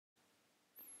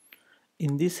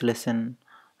In this lesson,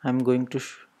 I'm going to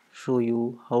show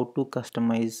you how to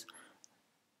customize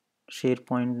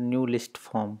SharePoint new list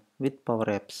form with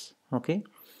PowerApps. Okay,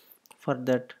 for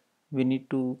that we need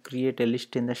to create a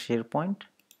list in the SharePoint.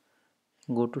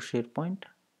 Go to SharePoint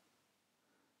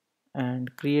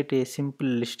and create a simple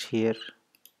list here.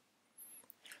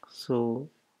 So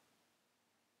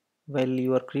while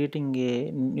you are creating a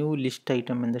new list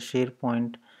item in the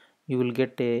SharePoint, you will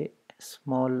get a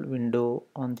small window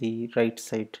on the right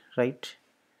side, right?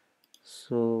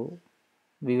 So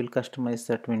we will customize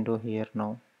that window here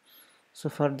now. So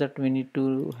for that we need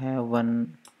to have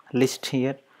one list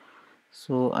here.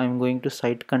 So I'm going to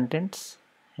site contents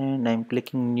and I'm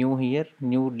clicking new here,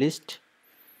 new list.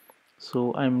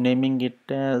 So I'm naming it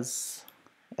as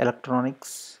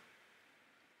electronics.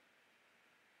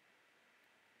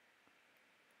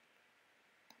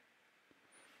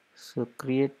 So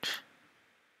create,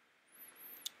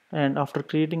 and after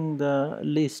creating the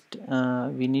list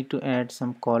we need to add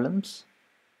some columns.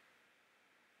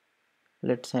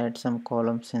 Let's add some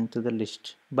columns into the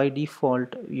list. By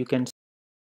default you can,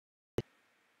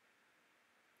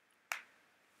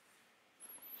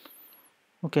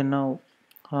 okay, now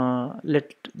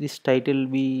let this title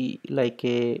be like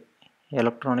a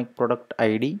electronic product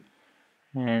ID,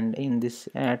 and in this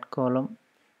add column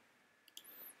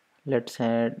let's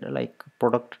add like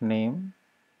product name.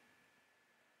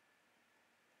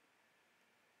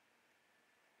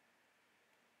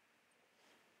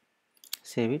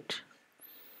 Save it.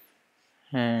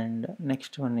 And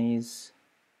next one is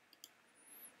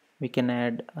we can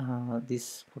add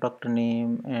this product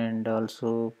name, and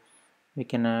also we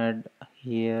can add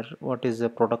here what is the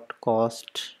product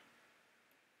cost.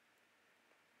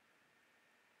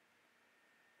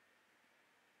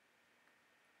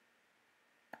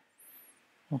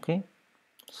 Okay,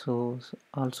 so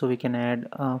also we can add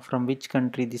from which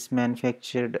country this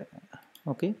manufactured.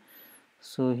 Okay,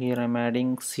 so here I'm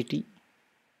adding city.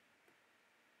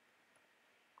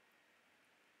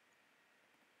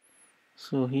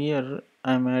 So here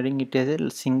I'm adding it as a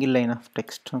single line of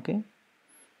text. Okay,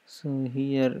 so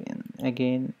here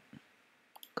again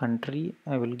country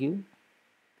I will give.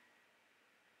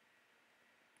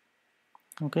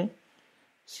 Okay,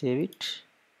 save it.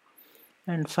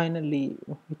 And finally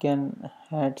we can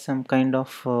add some kind of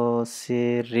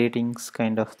say ratings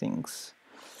kind of things.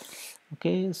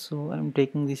 Okay, so I'm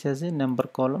taking this as a number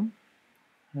column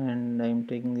and I'm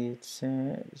taking this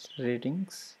as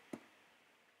ratings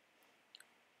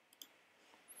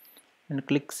and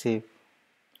click save.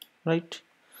 Right,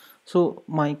 so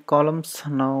my columns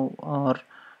now are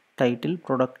title,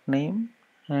 product name,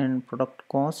 and product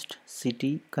cost,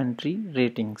 city, country,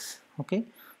 ratings. Okay,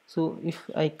 so if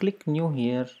I click new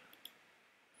here,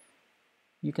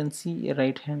 you can see a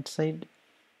right hand side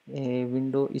a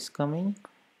window is coming.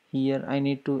 Here I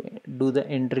need to do the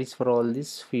entries for all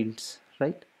these fields,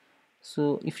 right?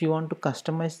 So if you want to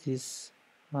customize this,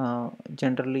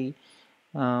 generally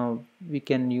we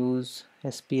can use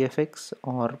SPFX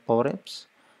or PowerApps.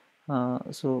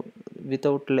 So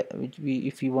without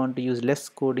if you want to use less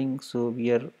coding, so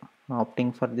we are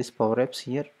opting for this PowerApps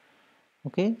here.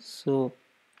 Okay, so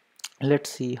let's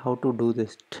see how to do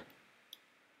this.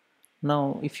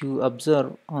 Now if you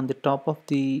observe on the top of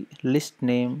the list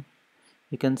name,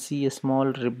 you can see a small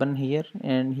ribbon here,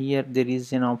 and here there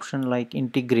is an option like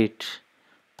integrate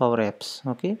PowerApps.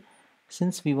 Okay,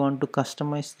 since we want to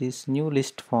customize this new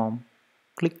list form,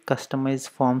 click customize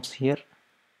forms here.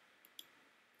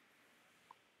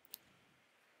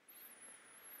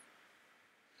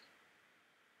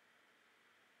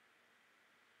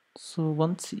 So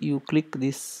once you click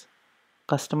this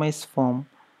customize form,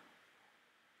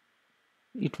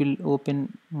 it will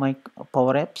open my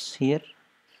PowerApps here,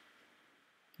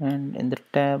 and in the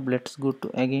tab let's go to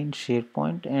again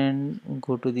SharePoint and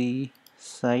go to the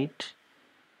site.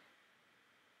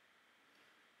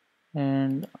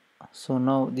 And so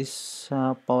now this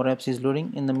PowerApps is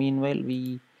loading. In the meanwhile,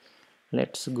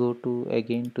 let's go to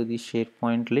again to the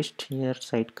SharePoint list here,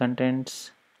 site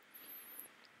contents,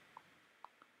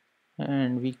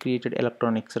 and we created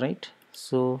electronics, right?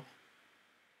 So,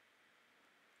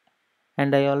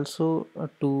 and I also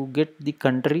to get the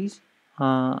countries,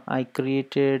 I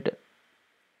created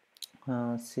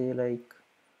say like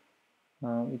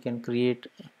we can create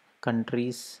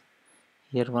countries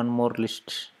here, one more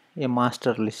list, a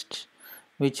master list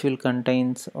which will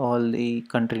contains all the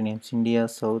country names: India,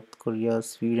 South Korea,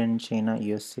 Sweden, China,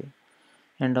 USA,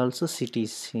 and also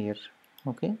cities here.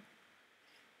 Okay,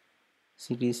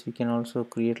 cities we can also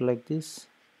create like this,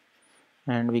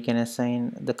 and we can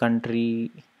assign the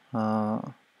country uh,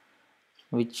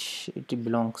 which it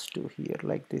belongs to here,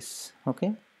 like this.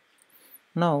 Okay,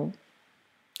 now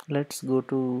let's go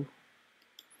to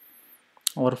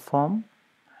our form,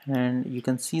 and you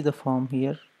can see the form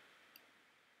here.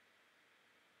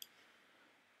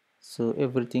 So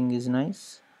everything is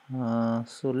nice.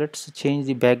 So let's change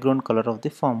the background color of the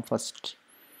form first.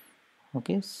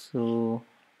 Okay, so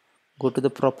go to the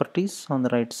properties on the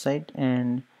right side,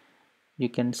 and you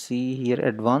can see here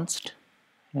advanced,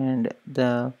 and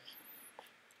the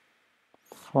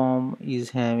form is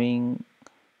having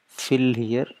fill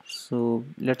here. So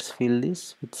let's fill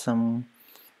this with some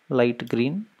light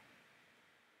green,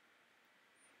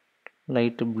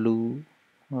 light blue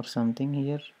or something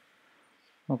here.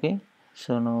 Okay,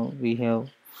 so now we have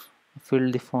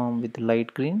filled the form with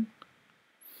light green,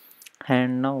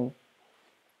 and now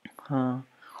uh,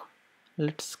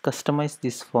 let's customize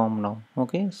this form now.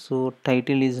 Okay, so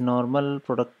title is normal,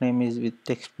 product name is with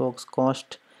text box,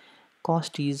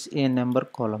 cost is a number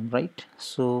column, right?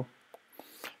 So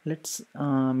let's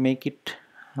make it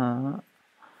uh,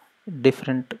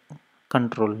 different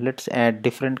control. Let's add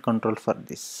different control for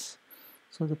this.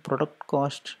 So the product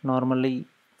cost, normally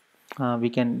we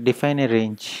can define a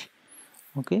range.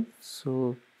 Okay,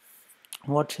 so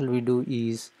what shall we do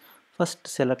is first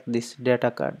select this data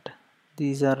card.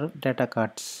 These are data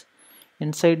cards.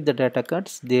 Inside the data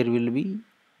cards there will be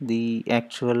the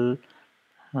actual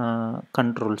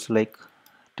controls like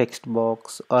text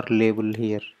box or label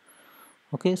here.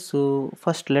 Okay, so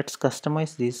first let's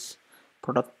customize this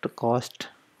product cost.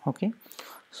 Okay,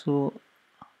 so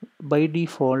by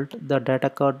default the data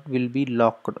card will be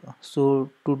locked, so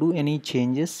to do any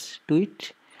changes to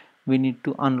it we need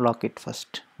to unlock it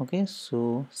first. Okay,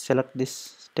 so select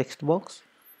this text box,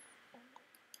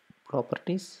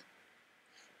 properties,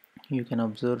 you can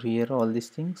observe here all these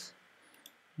things,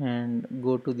 and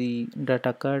go to the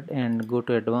data card and go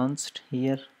to advanced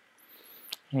here,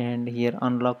 and here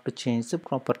unlock to change the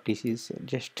properties is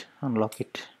just unlock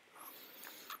it.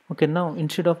 Okay, now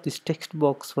instead of this text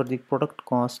box for the product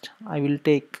cost I will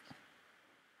take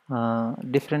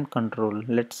different control.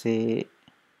 Let's say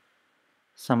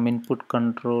some input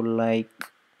control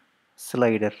like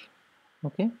slider.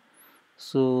 Okay,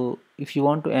 so if you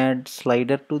want to add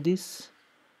slider to this,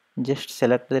 just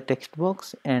select the text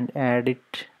box and add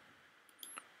it.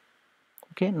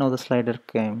 Okay, now the slider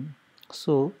came.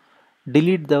 So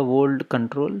delete the old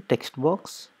control text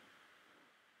box.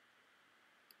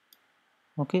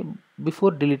 Okay,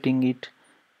 before deleting it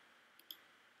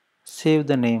save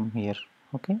the name here.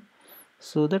 Okay,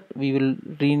 so that we will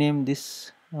rename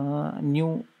this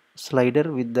new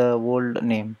slider with the old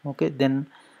name. Okay, then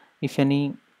if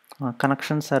any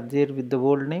connections are there with the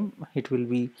old name it will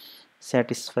be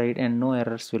satisfied and no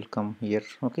errors will come here.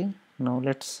 Okay, now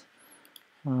let's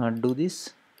do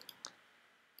this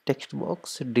text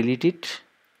box, delete it,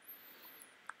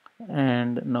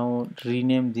 and now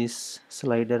rename this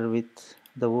slider with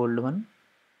the old one,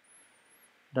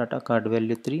 data card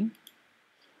value 3,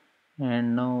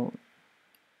 and now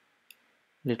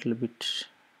little bit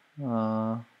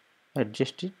uh,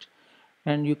 adjust it,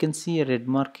 and you can see a red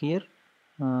mark here.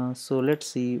 So let's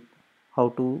see how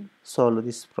to solve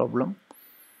this problem.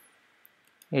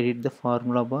 Edit the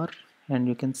formula bar, and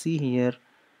you can see here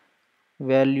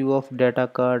value of data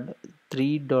card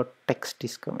 3 dot text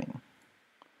is coming.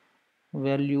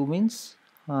 Value means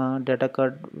data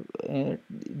card,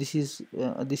 this is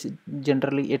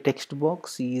generally a text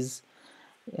box is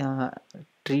uh,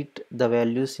 treat the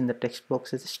values in the text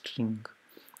box as a string,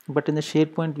 but in the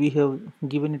SharePoint we have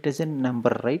given it as a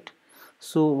number, right?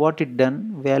 So what it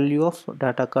done, value of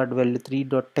data card value 3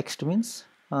 dot text means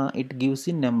it gives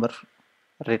the number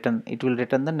written, it will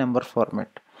return the number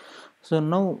format. So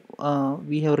now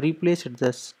we have replaced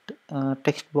this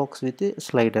text box with a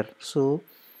slider, so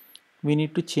we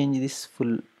need to change this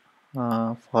full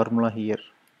formula here.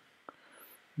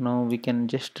 Now we can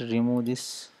just remove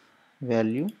this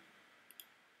value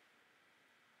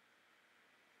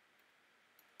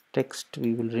text,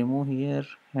 we will remove here,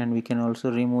 and we can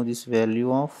also remove this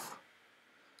value of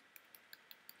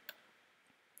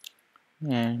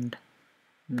and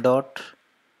dot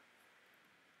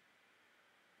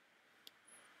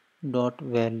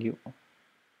value.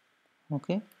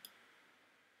 Okay,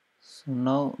 so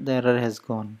now the error has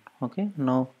gone. Okay,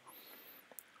 now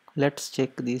let's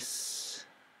check this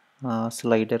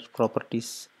slider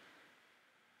properties.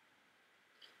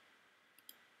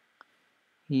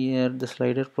 Here the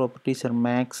slider properties are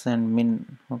max and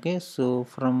min. Okay, so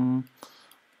from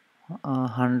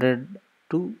 100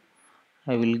 to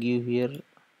I will give here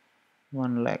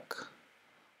 1 lakh,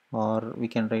 or we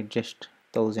can write just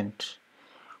 1000.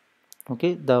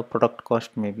 okay, the product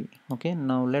cost maybe. Okay,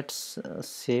 now let's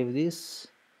save this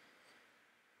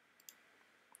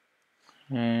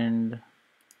and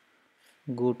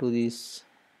go to this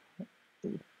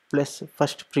plus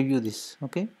first preview this.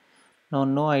 Okay, now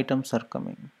no items are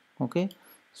coming. Okay,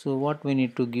 so what we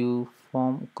need to give,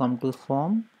 form, come to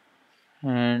form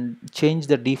and change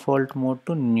the default mode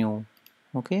to new.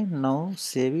 Okay, now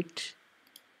save it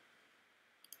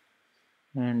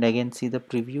and again see the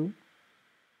preview,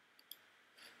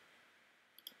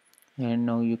 and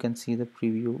now you can see the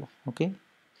preview. Okay,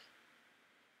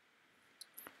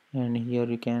 and here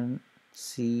you can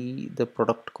see the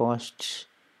product cost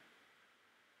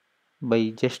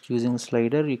by just using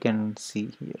slider, you can see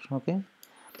here. Okay,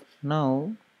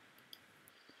 now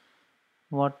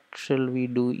what shall we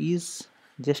do is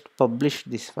just publish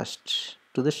this first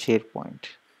to the SharePoint.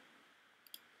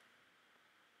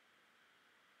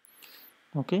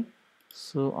 Okay,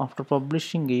 so after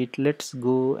publishing it, let's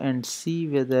go and see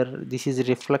whether this is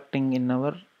reflecting in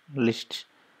our list.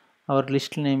 Our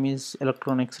list name is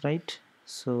electronics, right?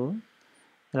 So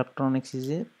electronics is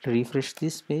it. Refresh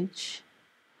this page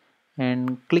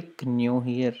and click new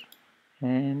here,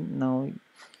 and now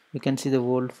you can see the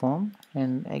old form,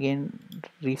 and again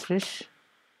refresh.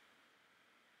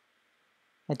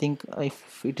 I think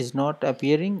if it is not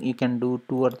appearing, you can do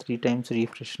 2 or 3 times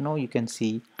refresh. Now you can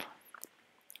see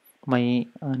my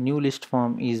new list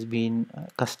form is being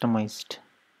customized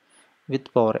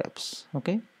with PowerApps.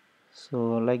 Okay,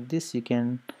 so like this you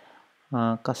can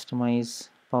customize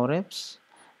PowerApps,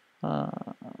 uh,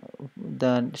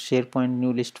 the SharePoint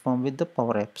new list form with the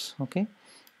PowerApps. Okay,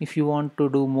 if you want to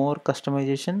do more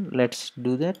customization, let's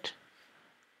do that.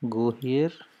 Go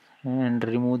here and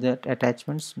remove that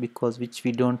attachments because which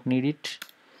we don't need it,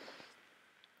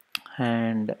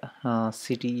 and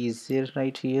city is here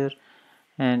right here,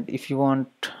 and if you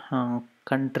want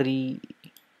country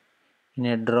in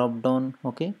a drop down.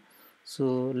 Okay,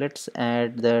 so let's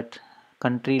add that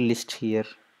country list here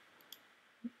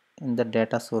in the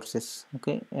data sources.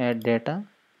 Okay, add data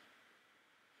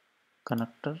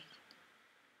connector,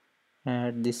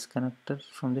 add this connector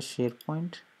from the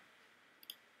SharePoint.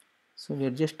 So we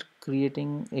are just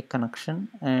creating a connection,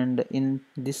 and in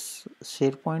this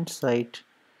SharePoint site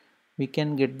we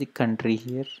can get the country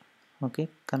here. Okay,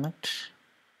 connect,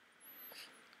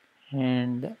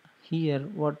 and here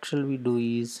what shall we do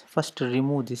is first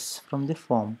remove this from the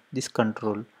form, this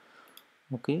control.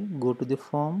 Okay, go to the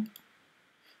form,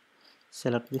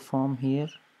 select the form here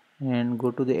and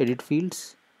go to the edit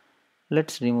fields.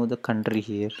 Let's remove the country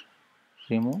here,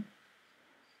 remove,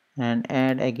 and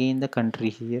add again the country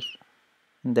here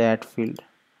in the add field.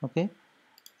 Okay,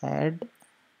 add,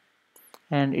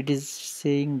 and it is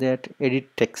saying that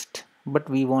edit text, but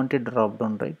we want a drop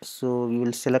down, right? So we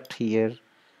will select here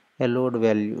allowed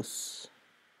values.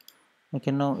 Okay,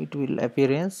 now it will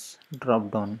appear as drop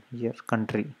down here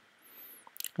country,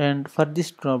 and for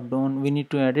this drop down we need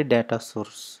to add a data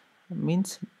source,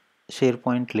 means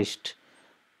SharePoint list.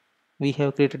 We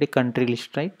have created a country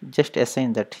list, right? Just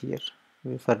assign that here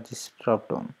for this drop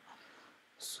down.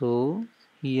 So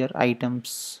here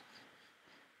items,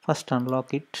 first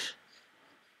unlock it.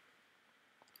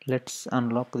 Let's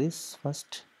unlock this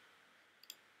first.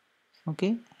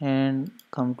 Okay, and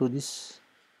come to this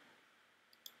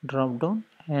drop down,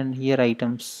 and here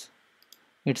items,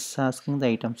 it's asking the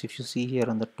items. If you see here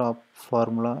on the top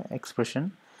formula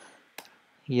expression,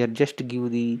 here just give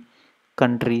the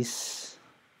countries,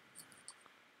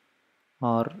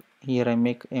 or here I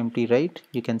make empty, right?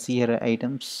 You can see here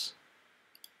items,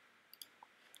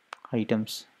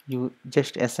 you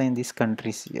just assign these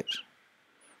countries here.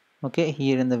 Okay,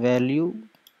 here in the value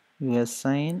you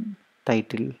assign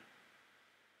title.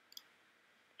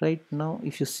 Right, now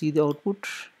if you see the output,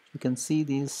 you can see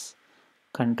these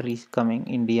countries coming: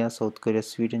 India, South Korea,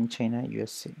 Sweden, China,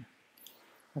 USA.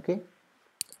 Okay,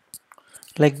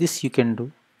 like this you can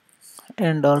do.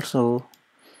 And also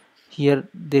here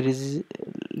there is a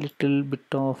little bit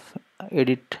of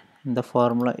edit in the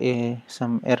formula,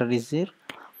 some error is there,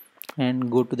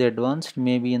 and go to the advanced,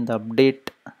 maybe in the update,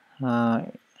 uh,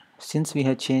 since we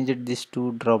have changed this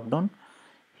to drop down,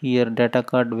 here data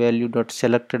card value dot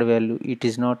selected value, it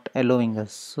is not allowing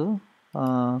us. So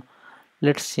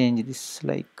let's change this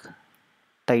like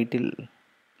title.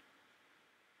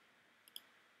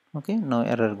 Okay, now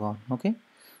error gone. Okay,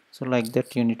 so like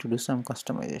that you need to do some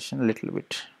customization a little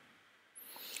bit.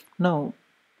 Now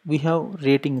we have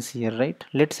ratings here, right?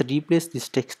 Let's replace this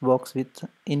text box with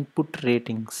input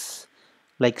ratings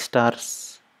like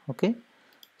stars. Okay,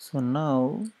 so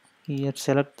now here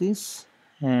select this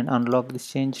and unlock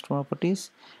this change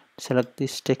properties, select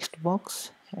this text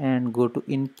box and go to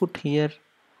input here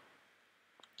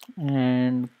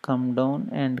and come down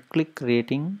and click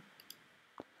rating.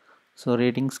 So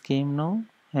ratings came now,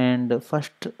 and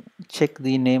first check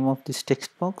the name of this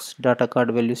text box, data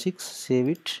card value 6, save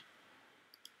it,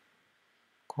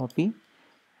 copy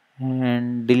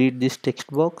and delete this text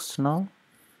box now.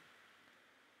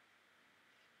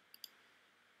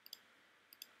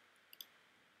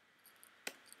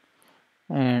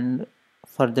 And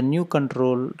for the new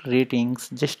control ratings,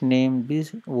 just name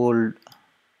this old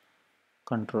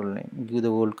control name, give the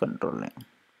old control name,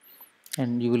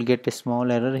 and you will get a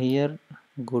small error here.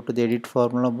 Go to the edit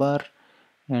formula bar,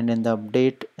 and in the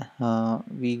update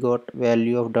we got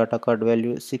value of data card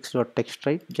value 6.text,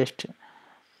 right? Just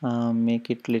make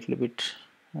it little bit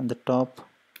on the top,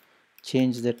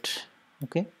 change that.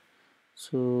 Okay,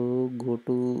 so go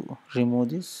to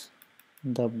remove this,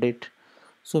 the update.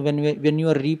 So when you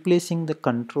are replacing the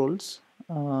controls,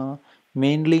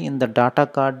 mainly in the data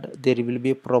card there will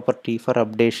be a property for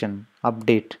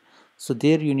update, so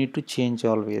there you need to change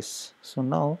always. So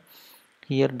now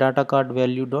here data card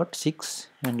value dot 6,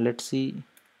 and let's see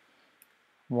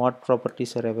what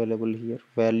properties are available here.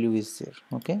 Value is there.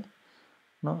 Okay,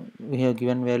 now we have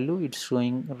given value, it's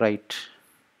showing right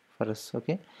for us.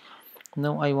 Okay,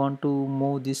 now I want to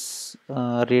move this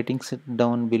ratings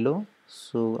down below,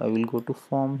 so I will go to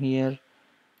form here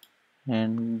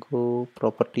and go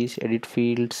properties, edit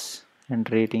fields and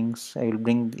ratings. I will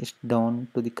bring this down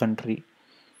to the country.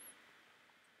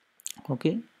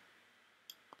 Okay,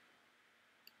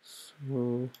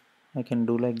 so I can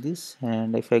do like this,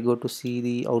 and if I go to see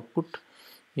the output,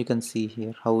 you can see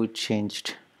here how it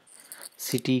changed: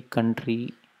 city,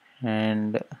 country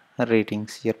and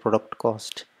ratings here, product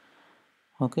cost.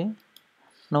 Okay,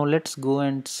 now let's go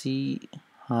and see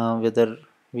whether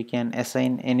we can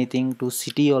assign anything to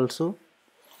city also.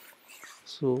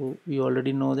 So we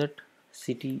already know that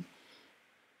city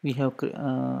we have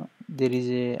there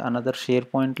is another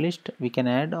SharePoint list we can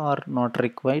add or not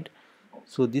required.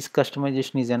 So this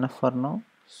customization is enough for now.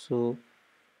 So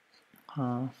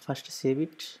first save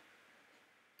it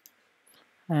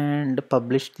and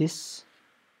publish this,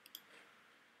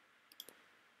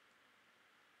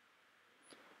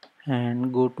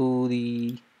 and go to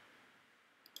the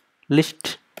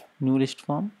list, new list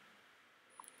form,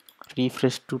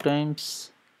 refresh 2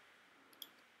 times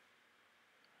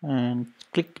and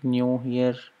click new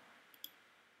here,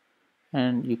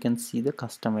 and you can see the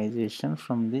customization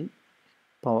from the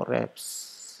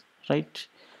PowerApps, right?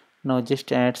 Now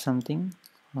just add something,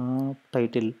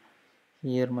 title.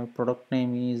 Here my product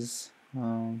name is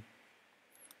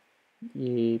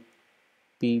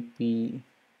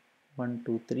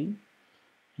APP123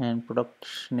 and product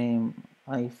name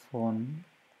iPhone,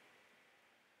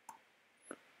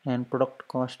 and product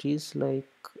cost is like,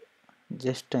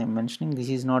 just I'm mentioning this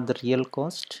is not the real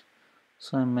cost,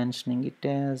 so I'm mentioning it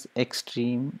as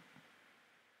extreme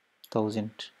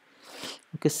 1000.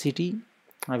 Okay, city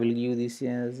I will give this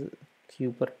as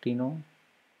Cupertino,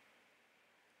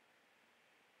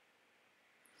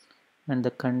 and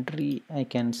the country I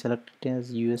can select it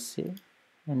as USA,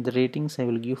 and the ratings I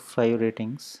will give 5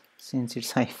 ratings since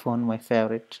it's iPhone, my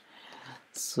favorite.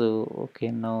 So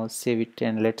okay, now save it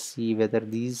and let's see whether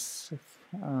these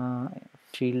uh,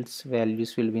 fields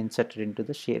values will be inserted into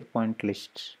the SharePoint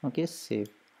list. Okay, save,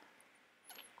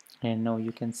 and now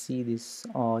you can see this,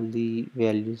 all the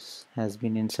values has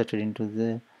been inserted into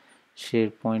the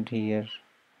SharePoint here.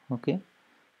 Okay,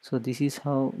 so this is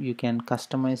how you can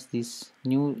customize this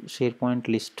new SharePoint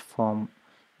list form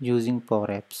using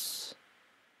PowerApps.